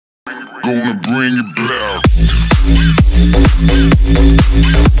gonna bring it back.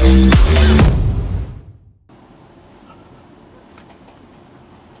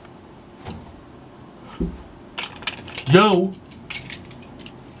 Yo,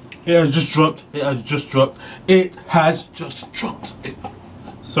 it has just dropped. It has just dropped. It has just dropped.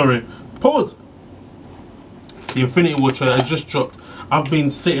 Sorry, pause. The Infinity War trailer has just dropped. I've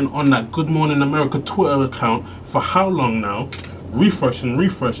been sitting on that Good Morning America Twitter account for how long now? Refreshing.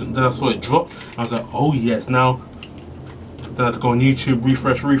 Then I saw it drop. I was like, oh yes, now. Then I had to go on YouTube,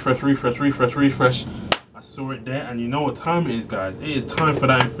 refresh. I saw it there, and you know what time it is, guys. It is time for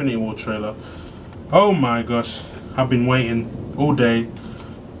that Infinity War trailer. Oh my gosh, I've been waiting all day.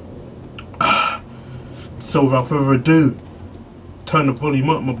 So without further ado, turn the volume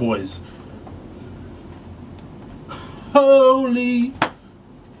up, my boys. Holy!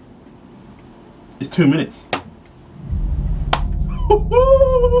 It's 2 minutes.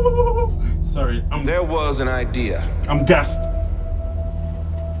 Sorry, There was an idea. I'm gassed.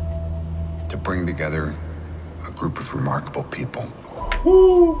 To bring together a group of remarkable people.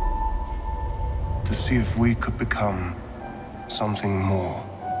 Woo. To see if we could become something more.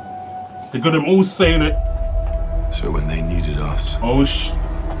 They got them all saying it. So when they needed us, Oh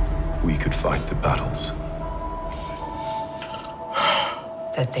we could fight the battles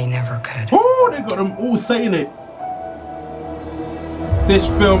that they never could. Oh, they got them all saying it. This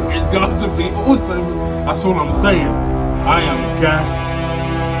film is going to be awesome. That's all I'm saying. I am gassed.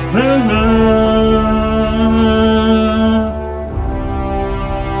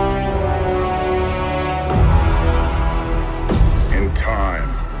 In time,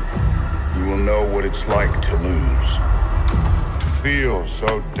 you will know what it's like to lose. To feel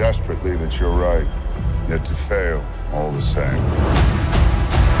so desperately that you're right, yet to fail all the same.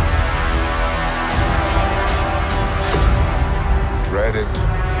 Dread it.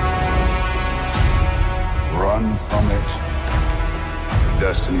 Run from it.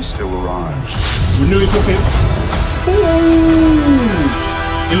 Destiny still arrives. We knew he took it. Ooh.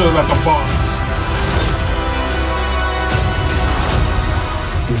 He looks like a boss.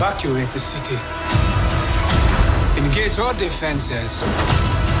 Evacuate the city. Engage all defenses.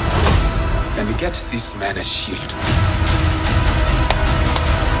 And get this man a shield.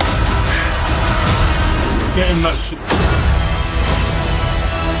 Get him that shit.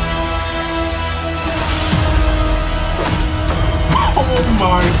 Oh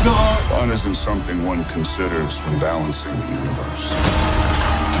my god! Fun isn't something one considers when balancing the universe.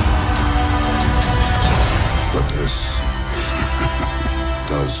 But this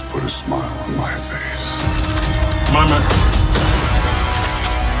does put a smile on my face. My man.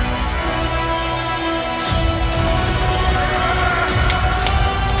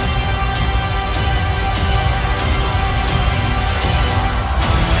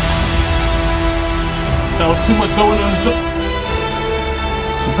 There was too much going on.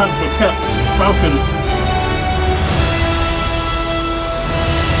 Panther, Cap, Falcon.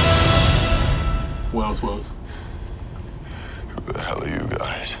 Wells. Who the hell are you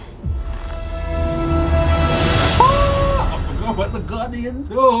guys? I forgot about the Guardians.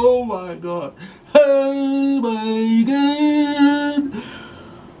 Oh my god. Oh my god.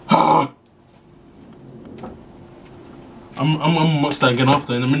 I'm gonna watch that again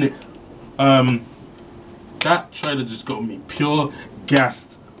after in a minute. That trailer just got me pure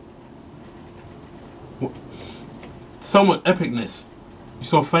gassed. So much epicness. You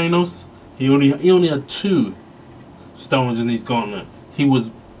saw Thanos? He only had 2 stones in his gauntlet. He was,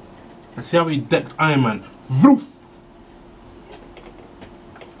 and see how he decked Iron Man. Roof.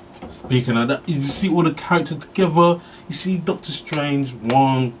 Speaking of that, you see all the characters together. You see Doctor Strange,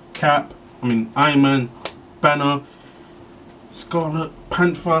 Wong, Cap, Iron Man, Banner, Scarlet,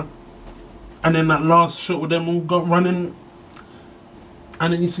 Panther, and then that last shot with them all got running.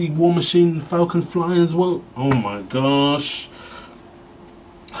 And then you see War Machine, Falcon flying as well. Oh my gosh.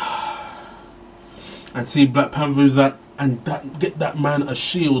 And see Black Panther's that, and that get that man a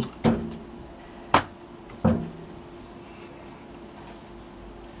shield.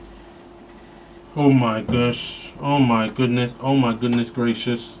 Oh my gosh. Oh my goodness. Oh my goodness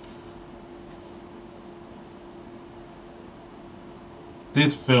gracious.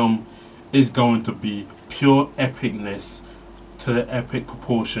 This film is going to be pure epicness to the epic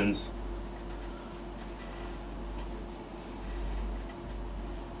proportions.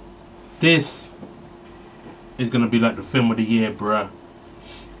 This is gonna be like the film of the year, bruh.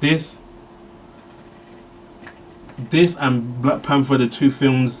 This and Black Panther, the 2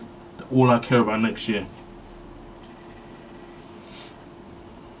 films, all I care about next year.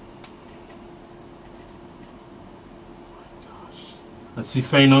 Oh my gosh. Let's see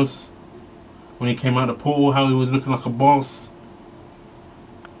Thanos. when he came out of the portal, how he was looking like a boss.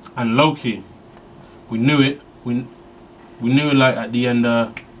 And Loki, we knew it. We knew it like at the end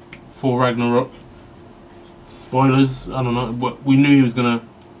for Ragnarok. Spoilers, I don't know, but we knew he was gonna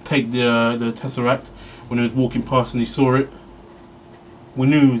take the Tesseract when he was walking past and he saw it. We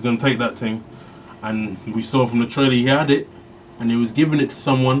knew he was gonna take that thing, and we saw from the trailer he had it, and he was giving it to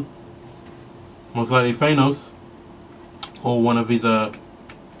someone, most likely Thanos, or one of his I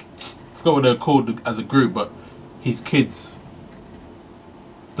forgot what they're called as a group, but his kids.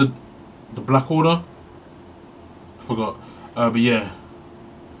 The Black Order? I forgot. But yeah.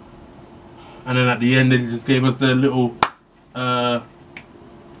 And then at the end they just gave us the little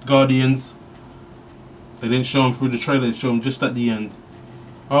Guardians. They didn't show them through the trailer, they showed them just at the end.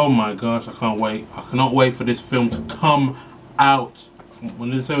 Oh my gosh, I can't wait. I cannot wait for this film to come out. When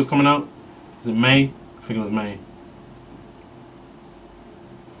did it say it was coming out? Is it May? I think it was May.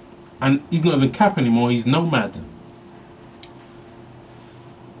 And he's not even Cap anymore, he's Nomad.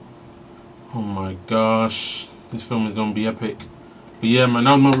 Oh my gosh, this film is gonna be epic. But yeah, man,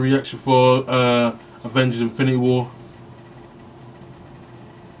 that was my reaction for Avengers Infinity War.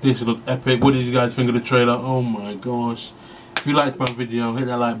 This looks epic. What did you guys think of the trailer? Oh my gosh. If you liked my video, hit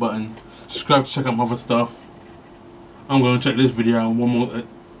that like button. Subscribe to check out my other stuff. I'm gonna check this video out a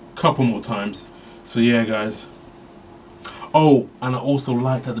couple more times. So yeah, guys. Oh, and I also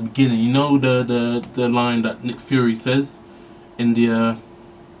liked at the beginning, you know the line that Nick Fury says in the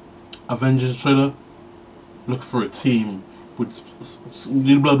Avengers trailer? Look for a team with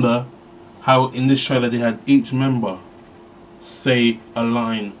blah blah. How in this trailer they had each member say a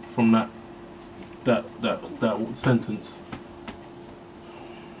line from that sentence.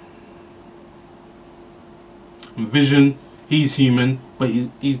 And Vision, he's human, but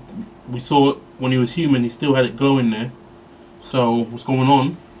we saw it when he was human, he still had it glowing there. So what's going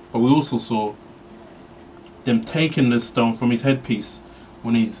on? But we also saw them taking the stone from his headpiece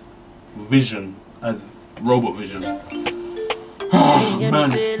when he's Vision as Robot Vision. Oh man,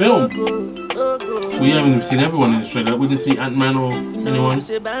 this film. We haven't even seen everyone in this trailer. We didn't see Ant-Man or anyone.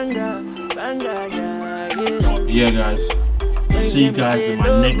 Yeah, guys. See you guys in my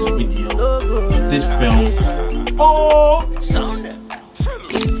next video. This film. Oh!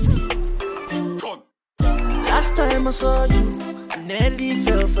 Last time I saw you, I nearly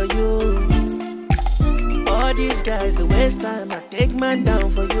fell for you. All these guys, the waste time, I take man down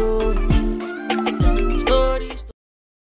for you.